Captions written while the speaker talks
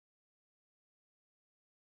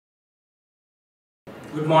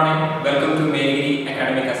Good morning. Welcome to Megiri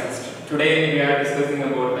Academic Assist. Today we are discussing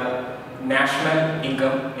about the national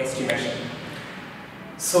income estimation.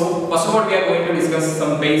 So first of all, we are going to discuss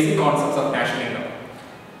some basic concepts of national income.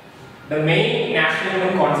 The main national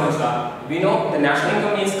income concepts are, we know the national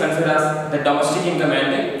income is considered as the domestic income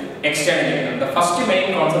and the external income. The first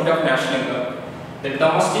main concept of national income, the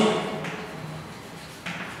domestic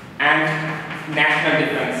and national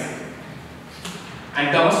difference.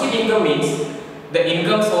 And domestic income means the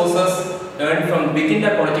income sources earned from within the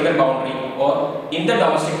political boundary or in the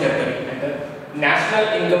domestic territory, and the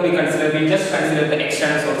national income we just consider the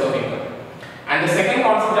external source of income. And the second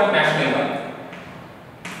concept of national income,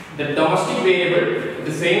 the domestic variable,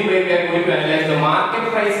 the same way we are going to analyze the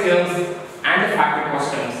market price terms and the factor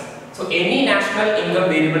cost terms. So any national income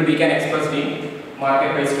variable we can express in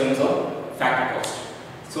market price terms or factor cost.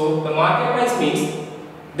 So the market price means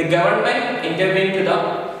the government intervened to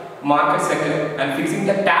the market sector and fixing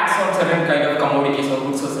the tax on certain kind of commodities or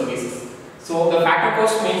goods or services. So the factor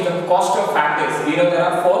cost means the cost of factors. We know there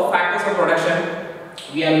are 4 factors of production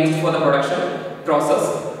we are used for the production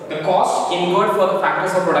process. The cost incurred for the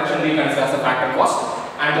factors of production we consider as a factor cost,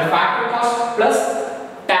 and the factor cost plus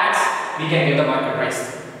tax we can get the market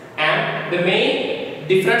price. And the main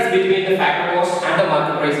difference between the factor cost and the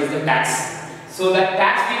market price is the tax. So the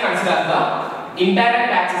tax we consider as the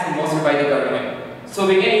indirect tax is imposed by the government. So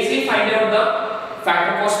we can easily find out the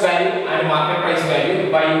factor cost value and market price value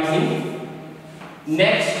by using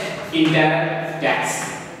net indirect tax.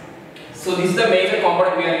 So this is the major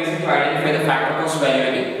component we are using to identify the factor cost value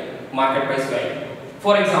and the market price value.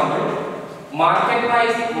 For example, market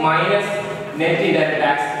price minus net indirect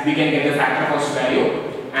tax, we can get the factor cost value,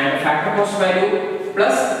 and factor cost value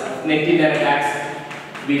plus net indirect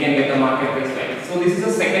tax, we can get the market price value. So this is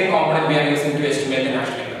the second component we are using to estimate the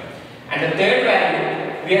national income. And the third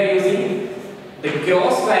value, we are using the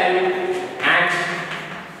gross value and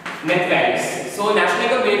net values. So national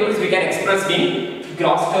income variables we can express in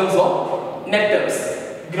gross terms or net terms.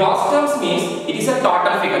 Gross terms means it is a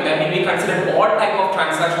total figure, that means we consider all type of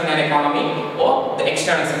transaction and economy or the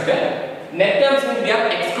external sector. Net terms means we are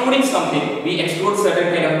excluding something. We exclude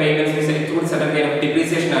certain kind of payments, we exclude certain kind of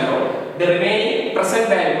depreciation and all. The remaining present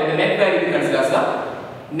value or the net value we consider as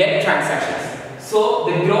the net transactions. So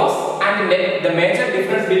the gross and the net, the major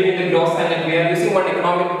difference between the gross and net, we are using one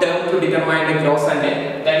economic term to determine the gross and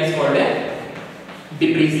net, that is called a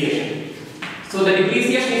depreciation. So the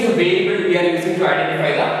depreciation is a variable we are using to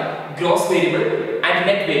identify the gross variable and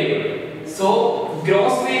net variable. So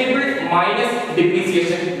gross variable minus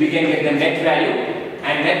depreciation, we can get the net value,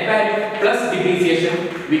 and net value plus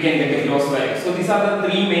depreciation, we can get the gross value. So these are the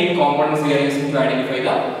 3 main components we are using to identify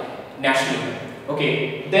the national income.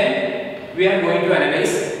 Okay, then we are going to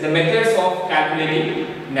analyze the methods of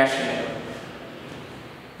calculating national income.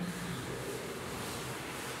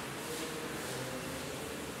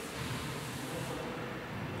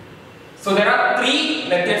 So there are 3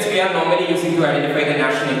 methods we are normally using to identify the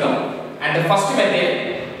national income, and the first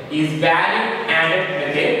method is value added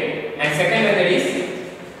method, and second method is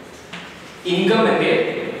income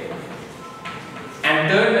method, and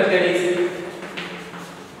third method is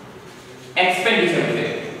expenditure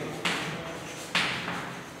method.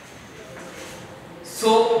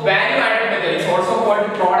 So value added method is also called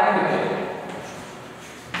product method.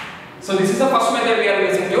 So this is the first method we are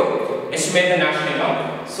using to estimate the national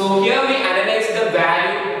income. So here we analyze the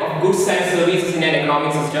value of goods and services in an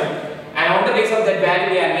economic system, and on the basis of that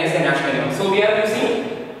value we analyze the national income. So we are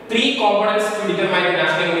using 3 components to determine the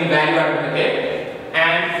national income in value added method,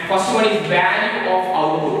 and first one is value of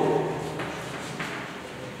output.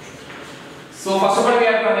 So first of all we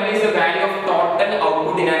have to analyze the value of total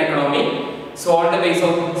output in an economy. So on the basis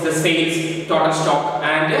of the sales, total stock,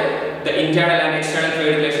 and the internal and external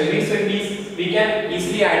trade relations, we can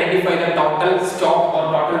easily identify the total stock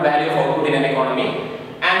or total value of output in an economy.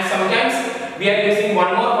 And sometimes we are using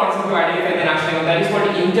one more concept to identify the national income, that is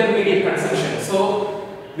called intermediate consumption.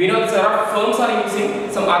 So we know there are firms are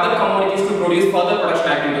using some other commodities to produce further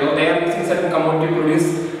production activity, or they are using certain commodity to produce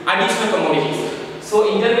additional commodities.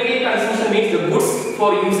 So intermediate consumption means the goods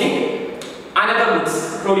for using another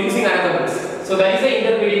goods, producing another goods. So that is the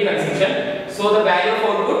intermediate consumption. So the value of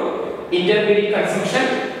output, intermediate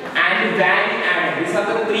consumption, and value added. These are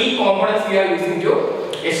the 3 components we are using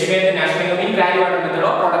to estimate the national income in value added method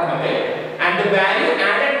or product method. And the value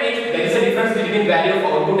added means there is a difference between value of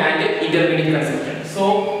output and the intermediate consumption.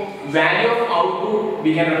 So value of output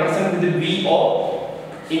we can represent with the V O.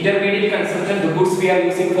 Intermediate consumption, the goods we are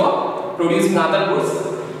using for producing other goods,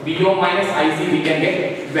 VO minus IC, we can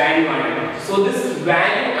get value added. So this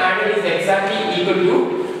value added is exactly equal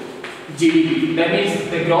to GDP. That means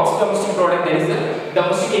the gross domestic product, that is the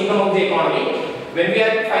domestic income of the economy. When we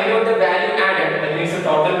are to find out the value added, that means the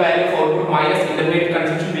total value of output minus intermediate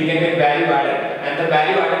consumption, we can get value added, and the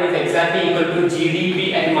value added is exactly equal to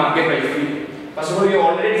GDP and market price. First of all, we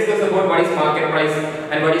already discussed about what is market price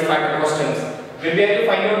and what is factor cost terms. When we have to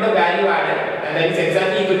find out the value added, and that is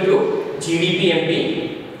exactly equal to GDP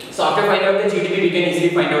MP. So after finding out the GDP, we can easily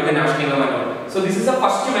find out the national income and all. So this is the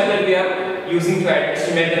first method we are using to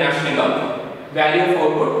estimate the national income. Value of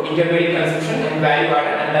output, intermediate consumption, and value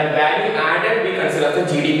added, and that value added we consider as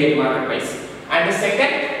the GDP at market price. And the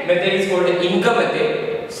second method is called the income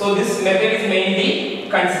method. So this method is mainly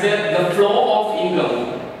consider the flow of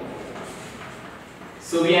income.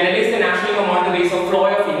 So we analyze the national income on the basis of flow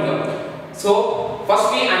of income. So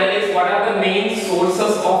first we analyze what are the main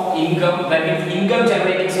sources of income, that means income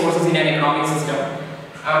generating sources in an economic system.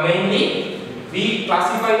 Mainly we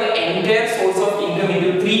classify the entire source of income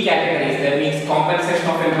into three categories. That means compensation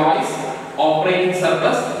of employees, operating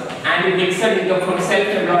surplus, and mixed income from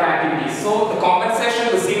self-employed activities. So the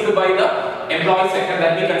compensation received by the employee sector,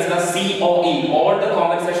 that we consider COE, all the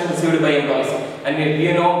compensation received by employees. And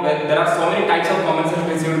you know there are so many types of compensation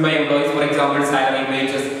received by employees. For example, salary,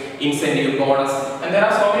 wages, incentive, bonus, and there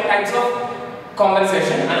are so many types of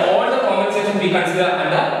compensation, and all the compensation we consider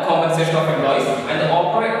under compensation of employees. And the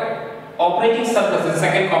operating surplus is the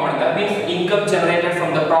second component, that means income generated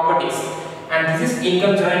from the properties, and this is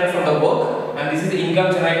income generated from the work, and this is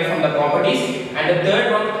income generated from the properties. And the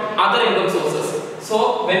third one, other income sources.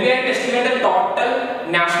 So when we are estimating the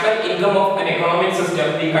total national income of an economic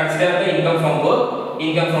system, we consider the income from work,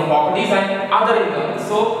 income from properties, and other income.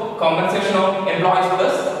 So compensation of employees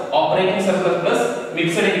plus operating surplus plus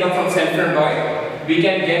mixed income from self-employed, we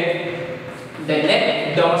can get the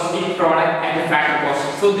net domestic product at the factor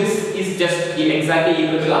cost. So this is just exactly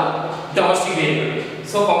equal to the domestic variable.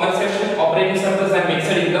 So compensation, operating surplus, and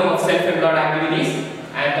mixed income of self-employed activities,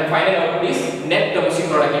 and the final output is net domestic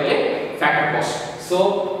product at a factor cost.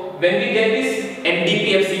 So when we get this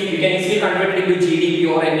NDPFC, we can easily convert it into GDP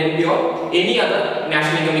or NNP or any other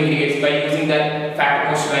national income aggregates by using that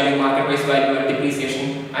factor cost value, market price value, and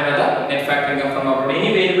depreciation, and other net factor income from output.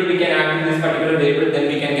 Any variable we can add to this particular variable, then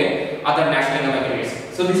we can get other national income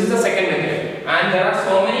aggregates. So this is the second method, and there are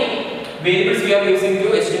so many variables we are using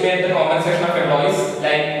to estimate the compensation of employees,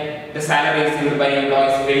 like the salary received by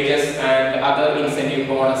employees, wages, and other incentive,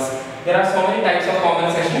 bonus. There are so many types of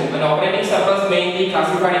compensation. An operating surplus mainly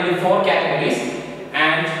classified into four categories,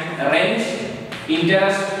 and rent,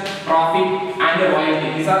 interest, profit, and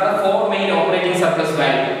royalty. These are the four main operating surplus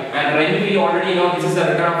value. And rent we already know, this is the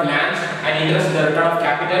return of land, and interest the return of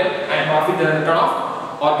capital, and profit the return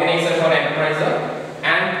of organizer or enterpriser,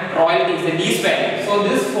 and royalty is the lease value. So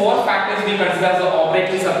these four factors we consider as the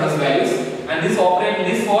operating surplus values, and these four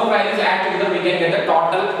values add together, we can get the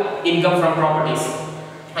total income from properties.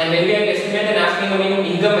 And when we estimate the national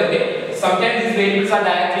income method, sometimes these variables are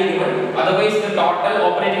directly given, otherwise the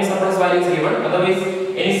total operating surplus value is given, otherwise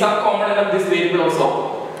any sub-component of this variable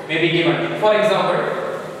also may be given. For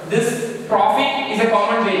example, this profit is a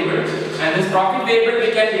common variable, and this profit variable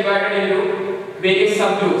we can divide it into various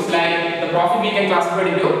subgroups. Like the profit we can classify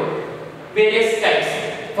it into various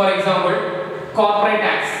types. For example, corporate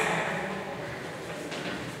tax.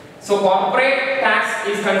 So corporate tax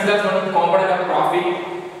is considered as one of the component of profit,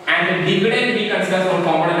 and dividend we consider as one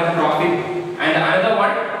component of profit, and another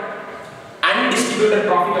one, undistributed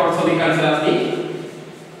profit, also we consider as the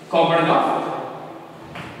component of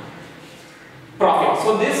profit.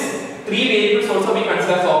 So this three variables also we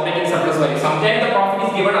consider as operating surplus value. Sometimes the profit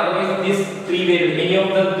is given, otherwise these three variables, any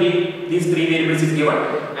of these three variables is given,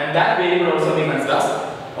 and that variable also we consider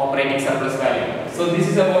as operating surplus value. So this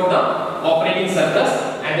is about the operating surplus.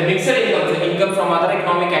 And the mixed income, the income from other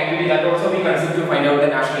economic activity, that also we consider to find out the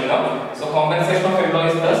national income. So compensation of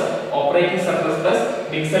employees plus operating surplus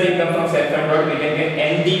plus mixed income from self-employed, we can get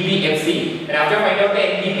NDPFC. And after finding out the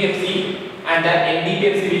NDPFC, and that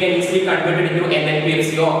NDPFC we can easily convert it into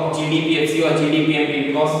NNPFC or GDPFC or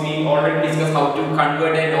GDPMP, because we already discussed how to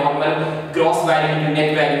convert a normal gross value into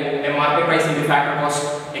net value, a market price into factor cost,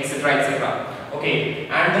 etc. etc. Okay,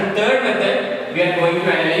 and the third method we are going to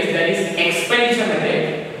analyze, that is expenditure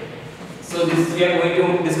method. So this we are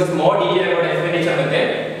going to discuss more detail about expenditure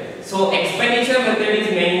method. So expenditure method is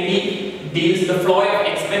mainly deals the flow of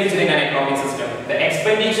expenditure in an economic system. The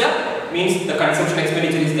expenditure means the consumption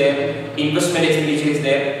expenditure is there, investment expenditure is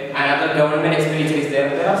there, and other government expenditure is there.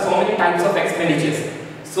 There are so many types of expenditures.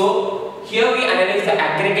 So here we analyze the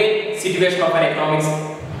aggregate situation of an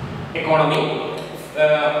economy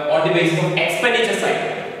on the basis of expenditure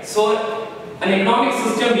side. So an economic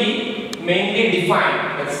system we mainly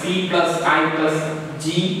define, let's C plus I plus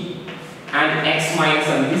G and X minus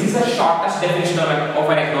M. This is the shortest definition of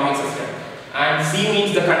an economic system. And C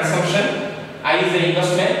means the consumption, I is the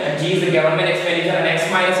investment, and G is the government expenditure, and X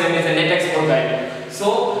minus M is the net export value.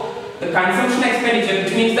 So the consumption expenditure,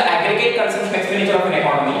 which means the aggregate consumption expenditure of an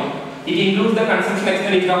economy, it includes the consumption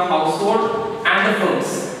expenditure of household and the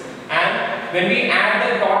firms. And when we add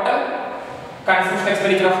the total consumption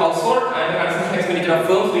expenditure of household and the consumption expenditure of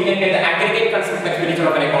firms, we can get the aggregate consumption expenditure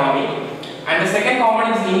of an economy. And the second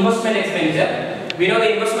component is the investment expenditure. We know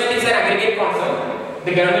the investment is an aggregate concept.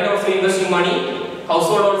 The government also investing money,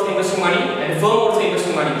 household also investing money, and firm also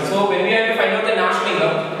investing money. So when we have to find out the national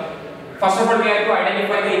income, first of all we have to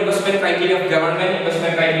identify the investment criteria of government,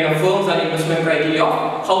 investment criteria of firms, and investment criteria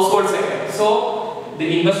of household sector. So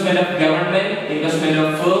the investment of government, investment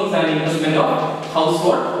of firms, and investment of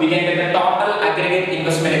household, we can get the total aggregate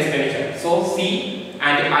investment expenditure. So C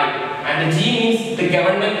and I. And the G means the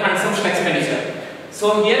government consumption expenditure.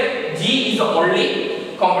 So here G is the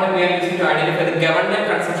only component we are using to identify the government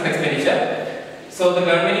consumption expenditure. So the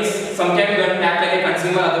government is, sometimes government act like a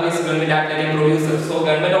consumer, otherwise government act like a producer. So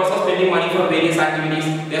government also spending money for various activities.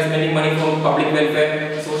 They are spending money for public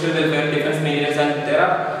welfare, social welfare, defense maintenance, and there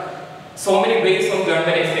are so many ways of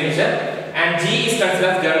government expenditure. And G is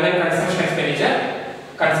considered as government consumption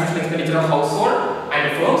expenditure of household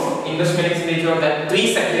and firms, investment expenditure of the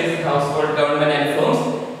three sectors: household, government, and firms.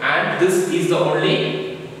 And this is the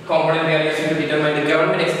only component we are using to determine the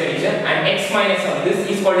government expenditure. And X minus M, this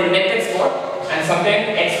is called a net export. And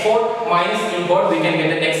sometimes export minus import, we can get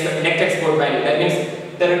the net export value. That means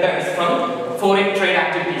the returns from foreign trade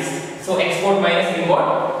activities. So export minus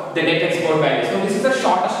import, the net export value. So this is the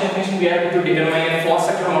shortest definition we have to determine a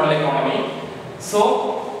four-sector model economy.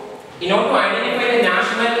 So in order to identify the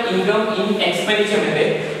national income in expenditure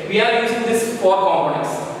method, we are using these four components.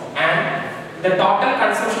 And the total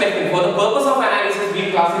consumption expenditure, for the purpose of analysis,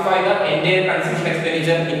 we classify the entire consumption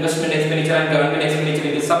expenditure, investment expenditure, and government expenditure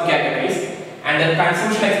into subcategories. And the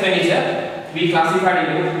consumption expenditure, we classified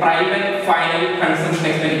into private final consumption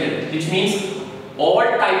expenditure, which means all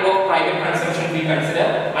type of private consumption we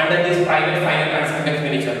consider under this private final consumption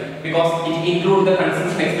expenditure, because it includes the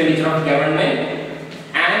consumption expenditure of government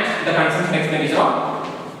and the consumption expenditure of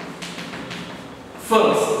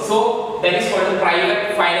firms. So that is called the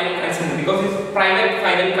private final consumption, because it's private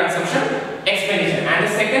final consumption expenditure. And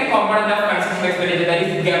the second component of consumption expenditure, that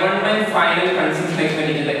is government final consumption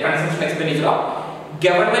expenditure, the consumption expenditure of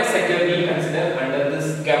government sector we consider under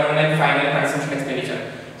this government final consumption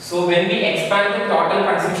expenditure. So when we expand the total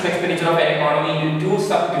consumption expenditure of an economy into two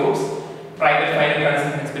subgroups, private final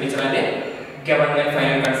consumption expenditure and a government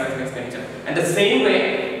final consumption expenditure. And the same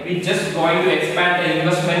way, we just going to expand the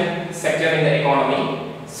investment sector in the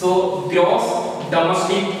economy. So gross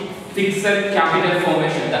domestic fixed capital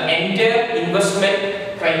formation, the entire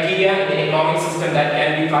investment criteria in the economic system that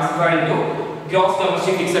can be classified into gross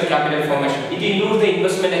domestic fixed capital formation. It includes the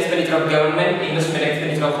investment expenditure of government, investment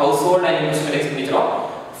expenditure of household, and investment expenditure of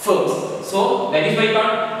firms. So that is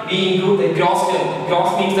why we include the gross term.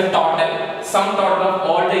 Gross means the total, sum total of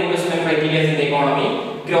all the investment criteria in the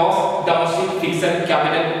economy. Gross domestic fixed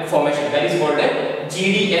capital formation, that is called the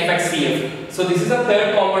GDFXCF. So this is the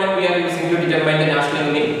third component we are using to determine the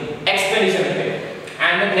national income expenditure method.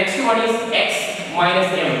 And the next one is X minus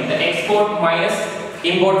M, the export minus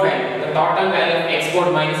import value. The total value of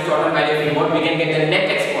export minus total value of import, we can get the net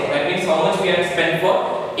export. That means how much we have spent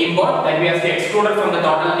for import, that we have excluded from the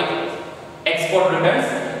total export returns,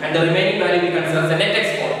 and the remaining value we consider as the net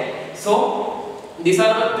export. So these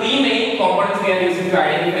are the three main components we are using to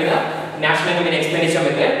identify the national income expenditure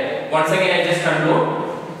method. Once again, I just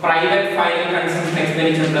conclude: private final consumption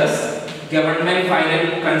expenditure plus government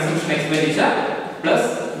final consumption expenditure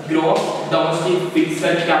plus gross domestic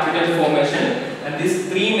fixed capital formation, and these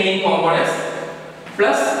three main components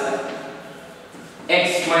plus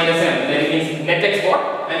X minus M, that means net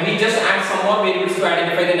export, and we just add some more variables to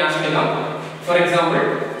identify the national income. For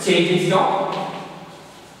example, change in stock,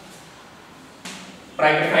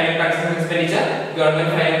 private final consumption expenditure, government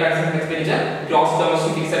final consumption expenditure, gross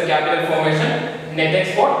domestic fixed capital formation, net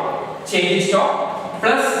export, change in stock,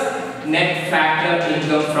 plus net factor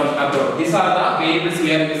income from abroad. These are the variables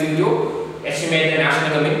we are using to estimate the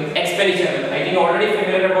national income expenditure. I think already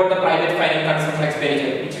familiar about the private final consumption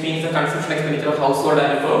expenditure, which means the consumption expenditure of household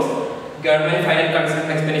and firms. Government final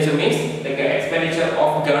consumption expenditure means the expenditure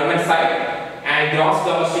of government side. And gross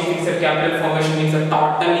domestic fixed capital formation means the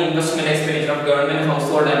total investment expenditure of government,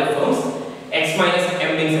 household, and firms. X minus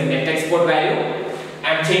M means the net export value.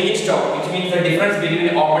 And change in stock, which means the difference between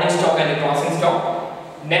the opening stock and the closing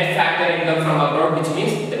stock. Net factor income from abroad, which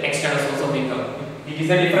means the external source of income. It is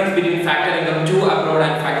the difference between factor income to abroad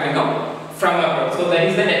and factor income from abroad. So that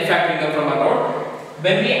is the net factor income from abroad.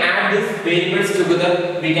 When we add these variables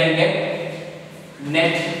together, we can get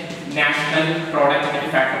net national product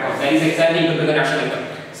and factor cost. That is exactly equal to the national income.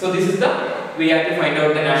 So this is the we have to find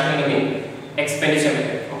out the national income in expenditure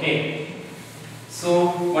method. Okay.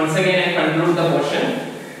 So once again I conclude the portion.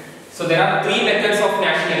 So there are three methods of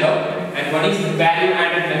national income, and one is value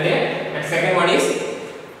added method, and second one is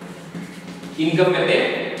income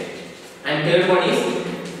method, and third one is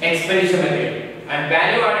expenditure method. And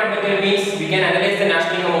value added method means we can analyze the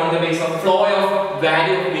national income on the basis of flow of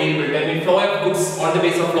value of variable. That means flow of goods, on the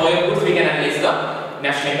basis of flow of goods we can analyze the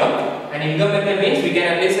national income. And income method means we can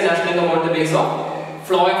analyze the national income on the basis of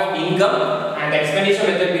flow of income, and the expenditure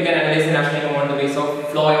method we can analyze the national income on the basis of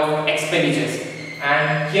flow of expenditures.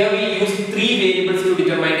 And here we use three variables to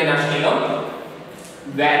determine the national income: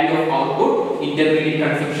 value of output, intermediate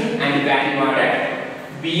consumption, and value added.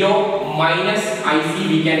 BO minus IC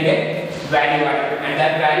we can get value added, and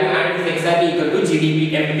that value added is exactly equal to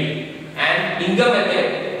GDP MP. And income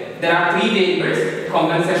method, there are three variables: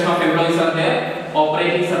 compensation of employees are there,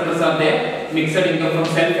 operating surplus are there, mixed income from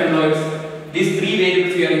self-employed. These three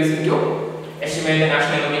variables we are using to estimate the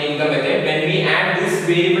national income in income method. When we add these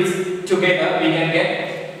variables together, we can get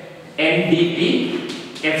NDP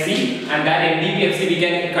FC, and that NDP FC we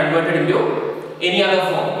can convert it into any other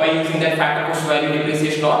form by using that factor cost value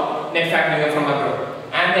depreciation or net factor income from abroad.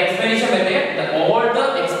 And the expenditure method, all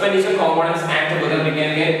the expenditure components add together, we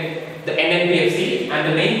can get the NNPFC,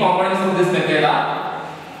 and the main components of this method are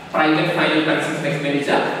private final consumption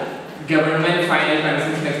expenditure, government final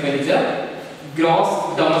consumption expenditure,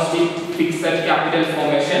 gross domestic fixed capital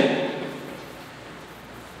formation,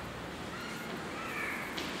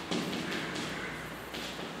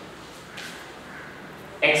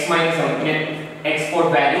 X minus net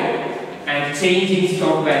export value, and change in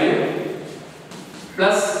stock value,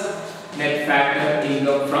 plus net factor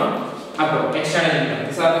income from abroad, external income.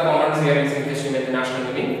 These are the components we are using to estimate the national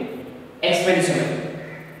income in expenditure method.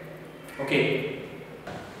 Okay.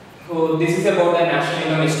 So this is about the national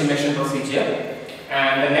income estimation procedure,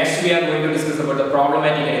 and the next we are going to discuss about the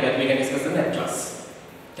problematic area that we can discuss in that class.